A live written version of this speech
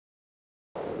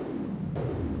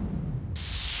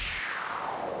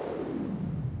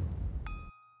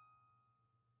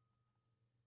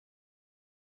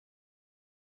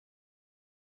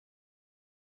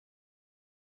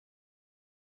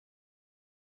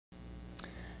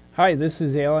Hi, this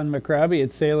is Alan MacRobbie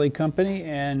at Saley Company,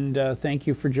 and thank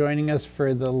you for joining us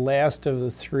for the last of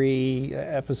the three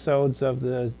episodes of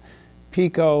the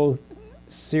Pico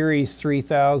Series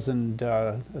 3000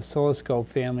 oscilloscope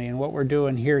family. And what we're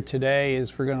doing here today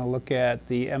is we're going to look at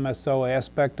the MSO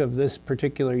aspect of this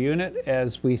particular unit.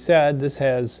 As we said, this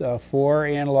has 4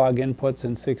 analog inputs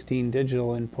and 16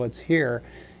 digital inputs here.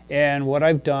 And what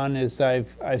I've done is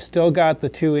I've still got the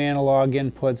 2 analog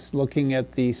inputs looking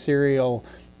at the serial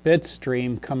bit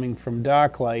stream coming from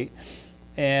docklight,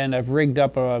 and I've rigged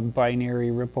up a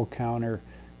binary ripple counter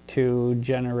to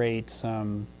generate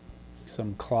some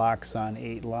clocks on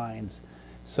 8 lines.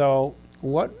 So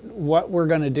what we're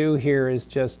going to do here is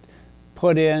just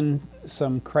put in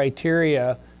some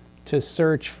criteria to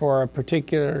search for a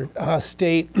particular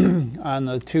state on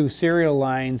the 2 serial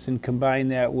lines and combine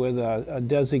that with a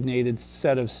designated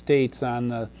set of states on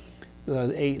the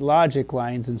 8 logic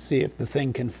lines and see if the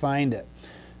thing can find it.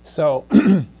 So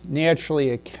naturally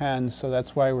it can, so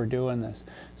that's why we're doing this.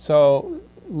 So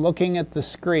looking at the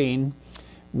screen,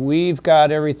 we've got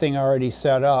everything already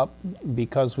set up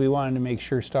because we wanted to make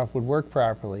sure stuff would work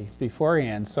properly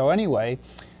beforehand. So anyway,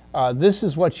 this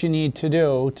is what you need to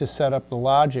do to set up the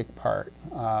logic part.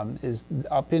 Is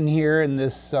up in here in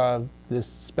this this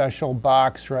special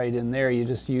box right in there. You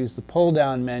just use the pull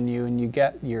down menu and you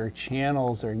get your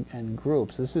channels and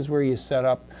groups. This is where you set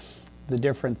up the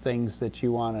different things that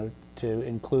you want to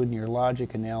include in your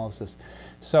logic analysis.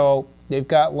 So they've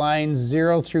got lines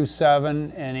 0 through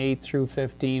 7 and 8 through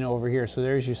 15 over here. So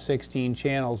there's your 16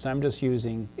 channels, and I'm just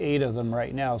using 8 of them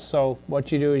right now. So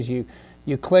what you do is you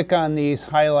click on these,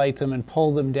 highlight them, and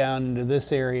pull them down into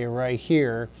this area right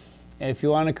here. And if you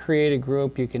want to create a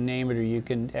group, you can name it, or you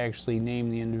can actually name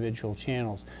the individual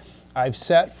channels. I've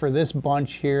set for this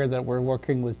bunch here that we're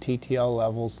working with TTL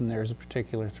levels, and there's a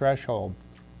particular threshold.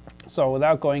 So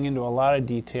without going into a lot of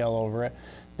detail over it,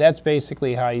 that's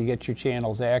basically how you get your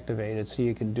channels activated so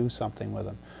you can do something with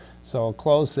them. So I'll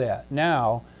close that.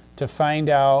 Now, to find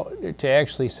out, to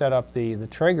actually set up the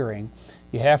triggering,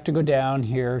 you have to go down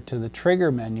here to the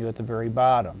trigger menu at the very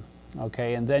bottom.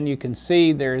 Okay, and then you can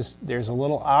see there's a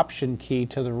little option key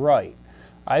to the right.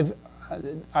 I've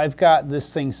got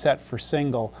this thing set for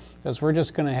single because we're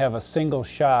just going to have a single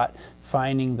shot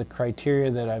finding the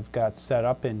criteria that I've got set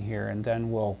up in here, and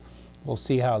then we'll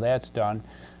see how that's done.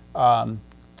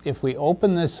 If we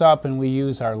open this up and we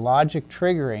use our logic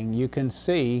triggering, you can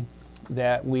see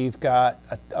that we've got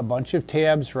a bunch of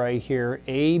tabs right here,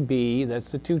 A, B,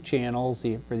 that's the 2 channels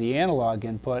for the analog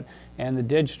input, and the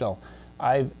digital.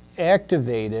 I've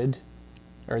activated,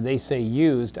 or they say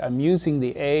used, I'm using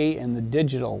the A and the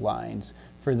digital lines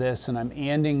for this, and I'm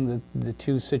ANDing the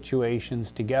 2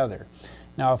 situations together.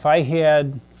 Now if I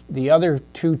had the other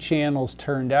 2 channels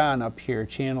turned on up here,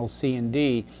 channels C and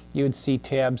D, you would see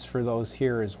tabs for those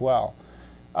here as well.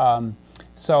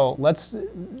 So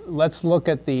let's look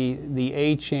at the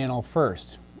A channel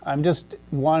first. I'm just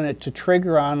want it to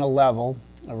trigger on a level,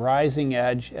 a rising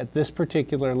edge at this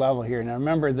particular level here. Now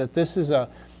remember that this is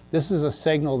a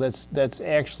signal that's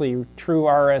actually true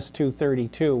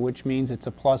RS-232, which means it's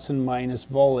a plus and minus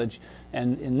voltage,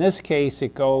 and in this case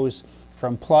it goes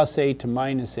from +8 to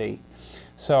 -8.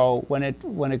 So when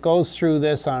it goes through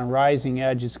this on rising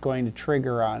edge, it's going to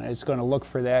trigger on it. It's going to look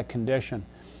for that condition.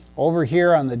 Over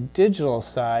here on the digital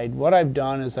side, what I've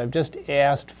done is I've just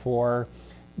asked for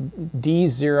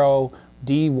D0,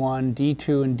 D1,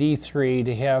 D2, and D3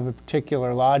 to have a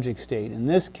particular logic state. In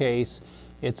this case,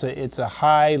 it's a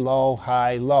high, low,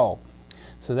 high, low.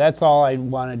 So that's all I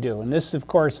want to do. And this, of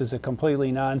course, is a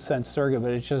completely nonsense circuit,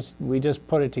 but we just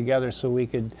put it together so we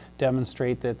could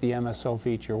demonstrate that the MSO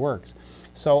feature works.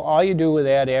 So all you do with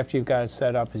that after you've got it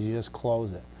set up is you just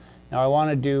close it. Now I want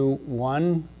to do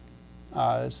one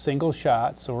single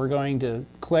shot, so we're going to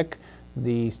click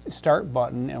the start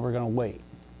button and we're going to wait.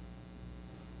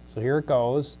 So here it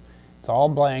goes. It's all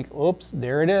blank. Oops,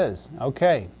 there it is.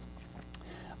 Okay.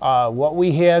 What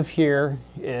we have here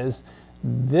is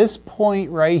this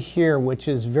point right here, which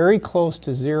is very close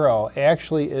to 0,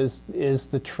 actually is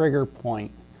the trigger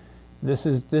point. This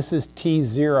is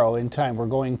T0 in time. We're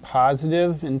going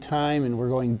positive in time and we're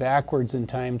going backwards in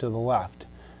time to the left.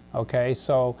 Okay,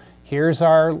 so here's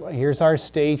our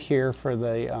state here for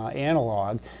the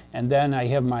analog, and then I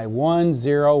have my 1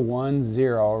 0 1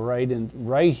 0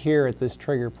 right here at this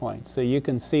trigger point. So you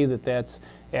can see that that's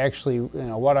actually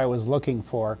what I was looking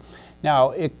for.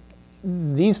 Now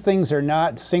these things are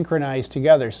not synchronized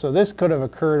together, so this could have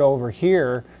occurred over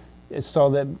here so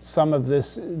that some of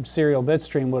this serial bit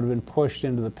stream would have been pushed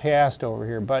into the past over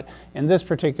here. But in this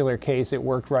particular case, it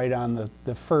worked right on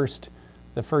the first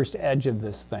the first edge of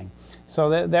this thing.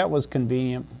 So that was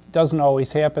convenient. Doesn't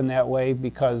always happen that way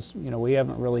because, you know, we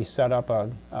haven't really set up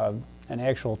an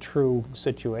actual true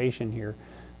situation here.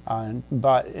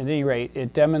 But at any rate,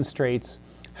 it demonstrates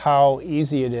how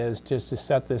easy it is just to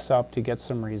set this up to get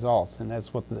some results, and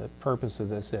that's what the purpose of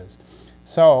this is.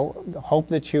 So hope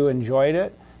that you enjoyed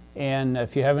it, and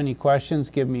if you have any questions,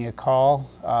 give me a call.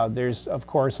 There's of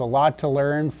course a lot to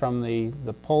learn from the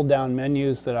pull down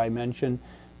menus that I mentioned,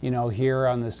 you know, here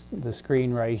on the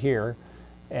screen right here.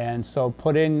 And so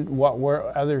put in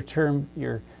other term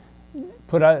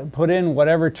put in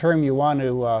whatever term you want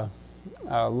to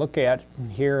look at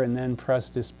here, and then press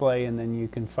display, and then you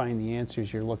can find the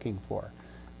answers you're looking for.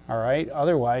 All right,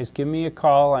 otherwise give me a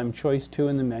call. I'm choice 2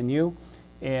 in the menu,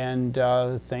 and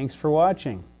thanks for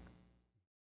watching.